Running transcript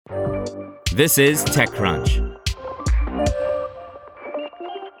This is TechCrunch.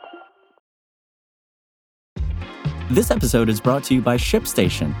 This episode is brought to you by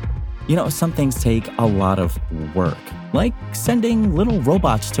ShipStation. You know, some things take a lot of work, like sending little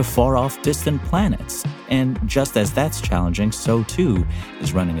robots to far-off distant planets. And just as that's challenging, so too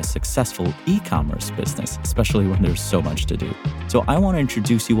is running a successful e-commerce business, especially when there's so much to do. So I want to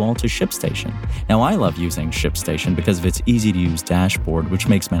introduce you all to ShipStation. Now, I love using ShipStation because of its easy-to-use dashboard, which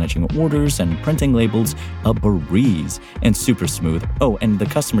makes managing orders and printing labels a breeze and super smooth. Oh, and the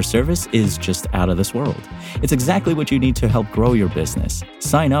customer service is just out of this world. It's exactly what you need to help grow your business.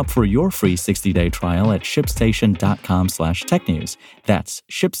 Sign up for your free 60-day trial at shipstation.com/technews. That's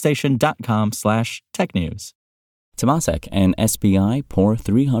shipstation.com/technews. Temasek and SBI pour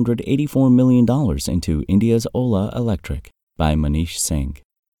 $384 million into India's Ola Electric by Manish Singh.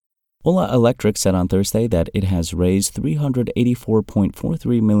 Ola Electric said on Thursday that it has raised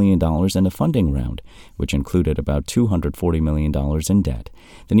 $384.43 million in a funding round, which included about $240 million in debt.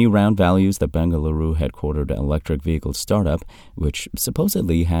 The new round values the Bengaluru-headquartered electric vehicle startup, which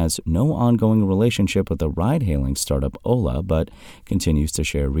supposedly has no ongoing relationship with the ride-hailing startup Ola, but continues to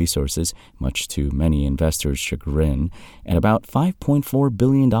share resources, much to many investors' chagrin, at about $5.4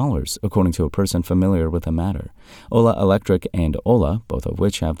 billion, according to a person familiar with the matter. Ola Electric and Ola, both of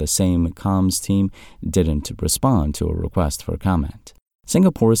which have the same comms team, didn't respond to a request for comment.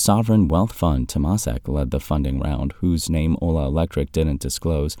 Singapore's sovereign wealth fund Temasek led the funding round, whose name Ola Electric didn't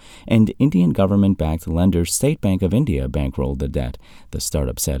disclose, and Indian government-backed lender State Bank of India bankrolled the debt, the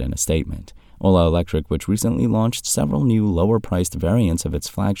startup said in a statement. Ola Electric, which recently launched several new lower-priced variants of its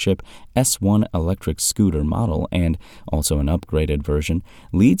flagship S1 electric scooter model and also an upgraded version,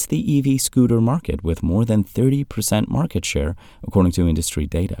 leads the EV scooter market with more than 30% market share, according to industry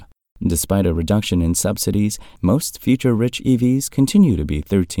data. Despite a reduction in subsidies, most future-rich EVs continue to be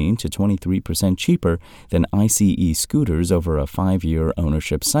 13 to 23% cheaper than ICE scooters over a 5-year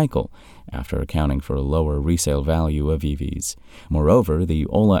ownership cycle, after accounting for a lower resale value of EVs. Moreover, the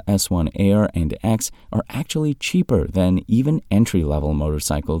Ola S1 Air and X are actually cheaper than even entry-level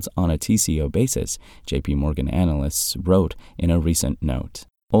motorcycles on a TCO basis, JP Morgan analysts wrote in a recent note.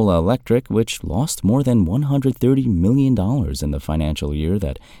 Ola Electric, which lost more than $130 million in the financial year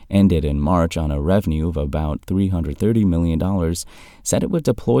that ended in March on a revenue of about $330 million, said it would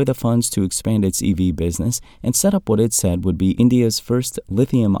deploy the funds to expand its EV business and set up what it said would be India's first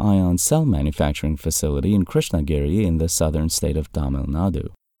lithium-ion cell manufacturing facility in Krishnagiri in the southern state of Tamil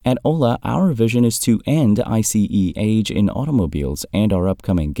Nadu. At Ola, our vision is to end ICE age in automobiles, and our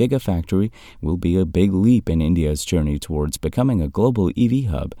upcoming Gigafactory will be a big leap in India's journey towards becoming a global EV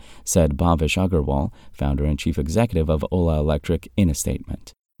hub, said Bhavish Agarwal, founder and chief executive of Ola Electric, in a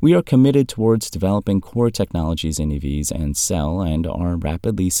statement. We are committed towards developing core technologies in EVs and cell and are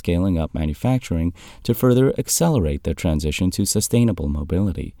rapidly scaling up manufacturing to further accelerate the transition to sustainable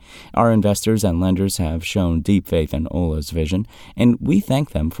mobility. Our investors and lenders have shown deep faith in Ola's vision, and we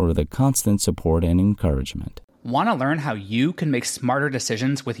thank them for the constant support and encouragement. Want to learn how you can make smarter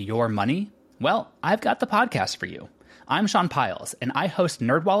decisions with your money? Well, I've got the podcast for you. I'm Sean Piles, and I host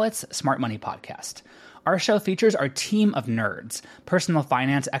NerdWallet's Smart Money Podcast. Our show features our team of nerds, personal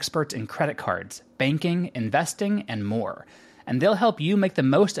finance experts in credit cards, banking, investing, and more. And they'll help you make the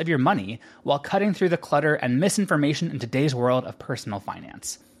most of your money while cutting through the clutter and misinformation in today's world of personal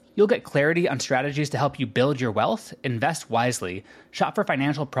finance. You'll get clarity on strategies to help you build your wealth, invest wisely, shop for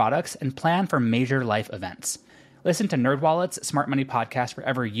financial products, and plan for major life events. Listen to NerdWallet's Smart Money Podcast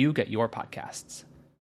wherever you get your podcasts.